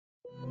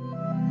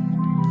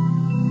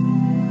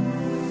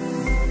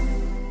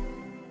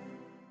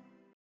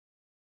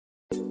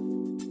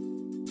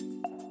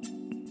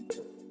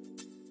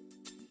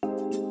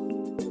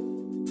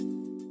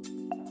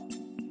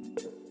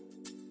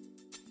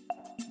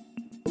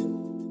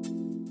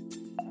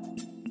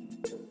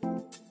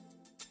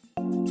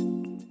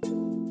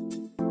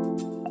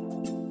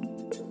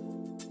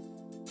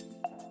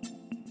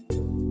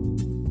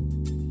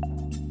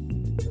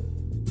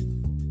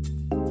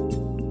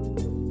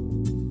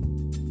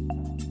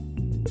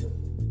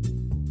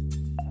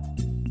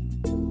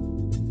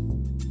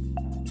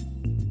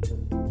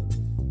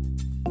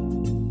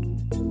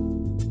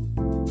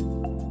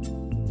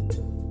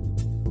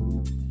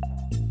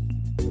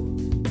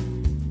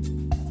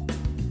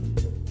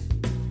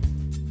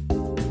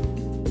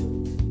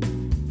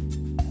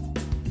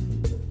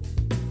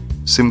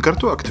SIM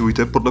kartu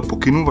aktivujte podle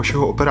pokynů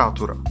vašeho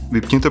operátora.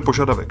 Vypněte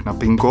požadavek na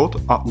PIN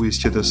kód a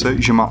ujistěte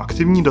se, že má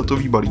aktivní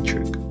datový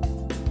balíček.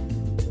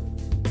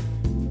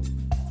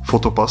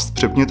 Fotopast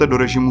přepněte do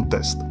režimu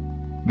test.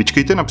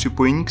 Vyčkejte na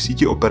připojení k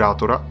síti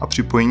operátora a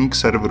připojení k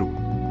serveru.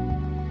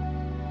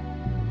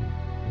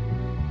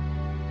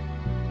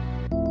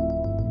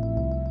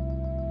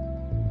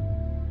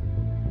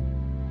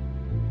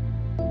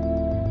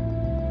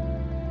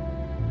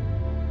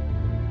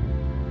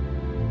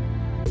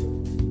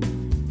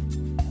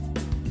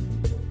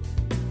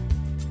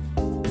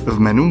 V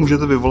menu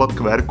můžete vyvolat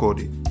QR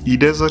kódy,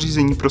 ID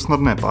zařízení pro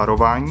snadné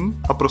párování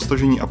a pro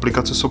stažení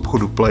aplikace z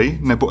obchodu Play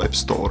nebo App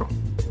Store.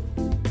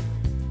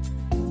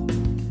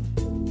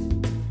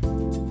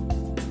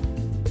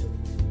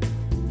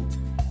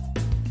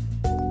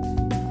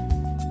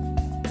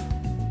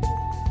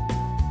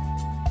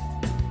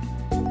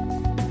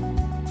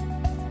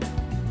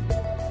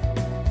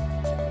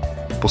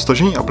 Po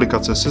stažení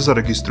aplikace se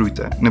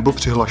zaregistrujte nebo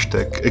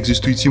přihlašte k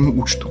existujícímu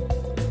účtu.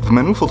 V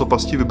menu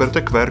fotopasti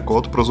vyberte QR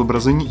kód pro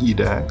zobrazení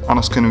ID a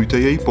naskenujte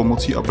jej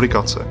pomocí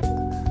aplikace.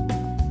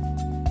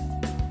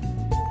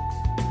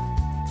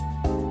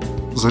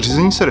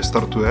 Zařízení se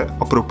restartuje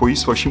a propojí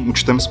s vaším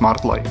účtem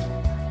Smart Life.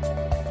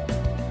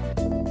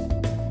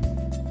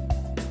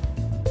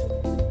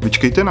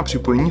 Vyčkejte na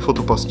připojení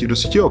fotopasti do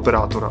sítě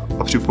operátora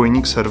a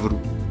připojení k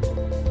serveru.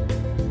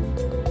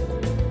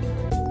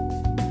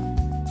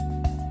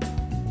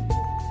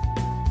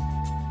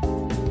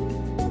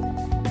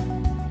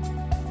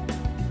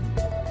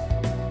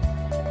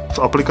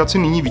 V aplikaci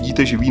nyní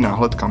vidíte živý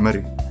náhled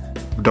kamery.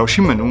 V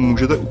dalším menu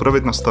můžete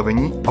upravit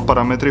nastavení a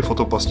parametry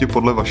fotopasti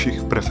podle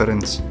vašich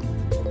preferencí.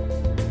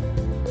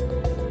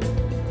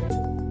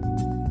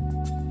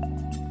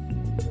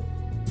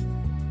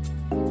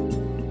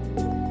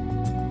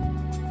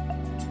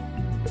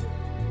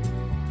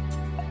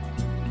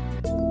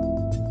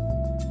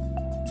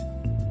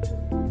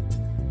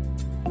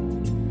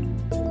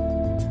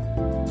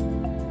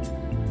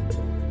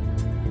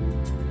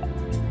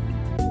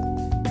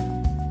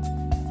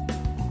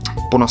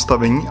 Po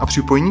nastavení a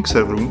připojení k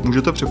serveru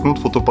můžete přepnout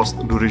fotopast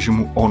do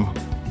režimu ON.